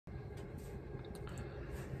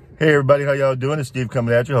Hey everybody, how y'all doing? It's Steve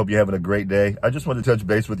coming at you. Hope you're having a great day. I just want to touch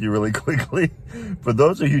base with you really quickly. For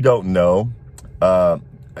those of you who don't know,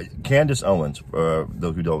 Candace Owens, for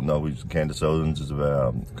those who don't know, Candace Owens is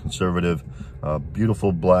a conservative,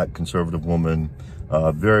 beautiful black conservative woman,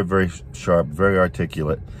 very, very sharp, very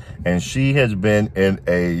articulate. And she has been in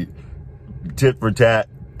a tit for tat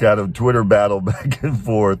kind of Twitter battle back and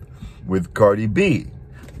forth with Cardi B.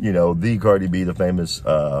 You know, the Cardi B, the famous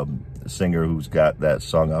singer who's got that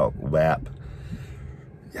song out, WAP.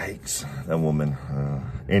 Yikes, that woman.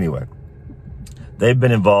 Anyway, they've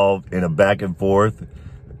been involved in a back and forth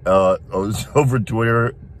over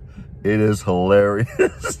Twitter. It is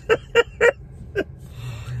hilarious.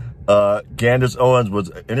 Candace Owens was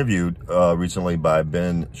interviewed recently by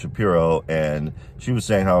Ben Shapiro, and she was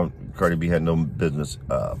saying how Cardi B had no business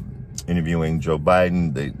interviewing Joe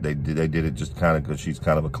Biden. They did it just kind of because she's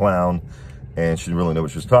kind of a clown and she didn't really know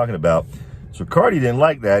what she was talking about. So Cardi didn't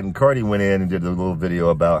like that, and Cardi went in and did a little video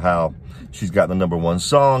about how she's got the #1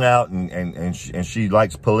 song out, and she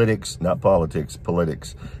likes politics, not politics,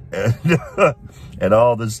 politics, and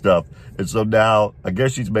all this stuff. And so now I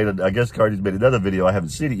guess Cardi's made another video. I haven't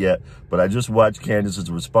seen it yet, but I just watched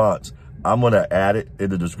Candace's response. I'm gonna add it in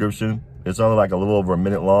the description. It's only like a little over a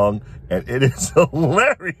minute long, and it is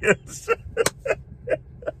hilarious.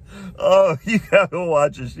 Oh, you gotta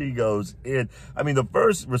watch it. She goes in. I mean, the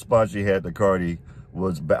first response she had to Cardi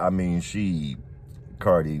was,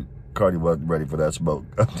 Cardi wasn't ready for that smoke.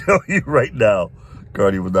 I'm telling you right now,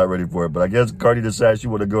 Cardi was not ready for it. But I guess Cardi decided she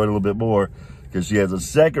wanted to go in a little bit more because she has a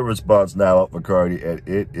second response now up for Cardi, and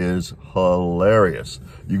it is hilarious.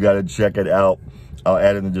 You gotta check it out. I'll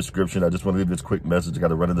add it in the description. I just want to leave this quick message. I got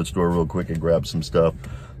to run in the store real quick and grab some stuff.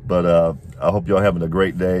 But I hope y'all having a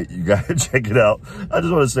great day. You got to check it out. I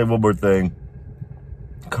just want to say one more thing.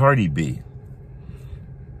 Cardi B.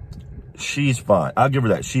 She's fine. I'll give her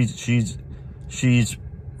that. She's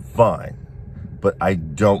fine. But I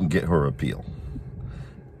don't get her appeal.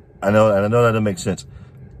 I know that doesn't make sense.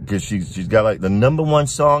 Because she's got like the #1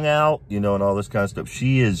 song out, you know, and all this kind of stuff.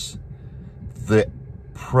 She is the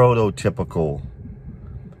prototypical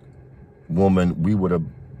woman we would have,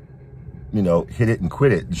 you know, hit it and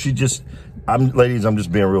quit it. Ladies, I'm just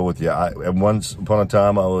being real with you. At once upon a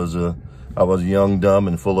time, I was young, dumb,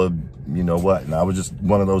 and full of, you know what, and I was just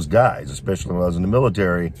one of those guys, especially when I was in the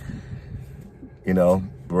military. You know,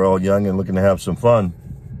 we're all young and looking to have some fun.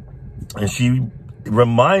 And she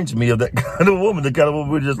reminds me of that kind of woman, the kind of woman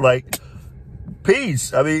who just like,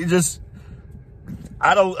 peace. I mean,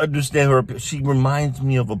 I don't understand her. She reminds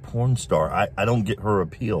me of a porn star. I don't get her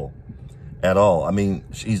appeal at all. I mean,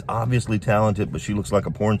 she's obviously talented, but she looks like a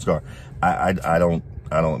porn star. I don't,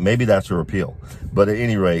 maybe that's her appeal. But at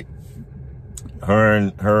any rate, her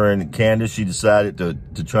and Candace, she decided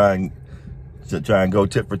to try and go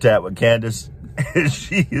tit for tat with Candace. And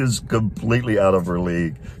she is completely out of her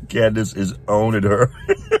league. Candace is owning her.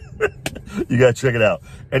 You gotta check it out.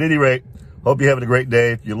 At any rate, hope you're having a great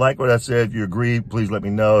day. If you like what I said, if you agree, please let me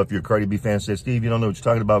know. If you're a Cardi B fan, say, Steve, you don't know what you're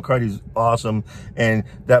talking about. Cardi's awesome. And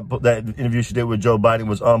that interview she did with Joe Biden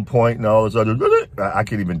was on point, and all this other, I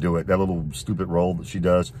can't even do it. That little stupid roll that she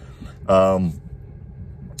does.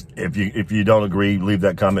 If you don't agree, leave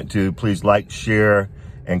that comment too. Please like, share,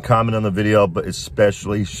 and comment on the video, but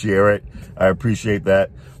especially share it. I appreciate that.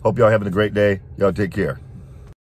 Hope y'all having a great day. Y'all take care.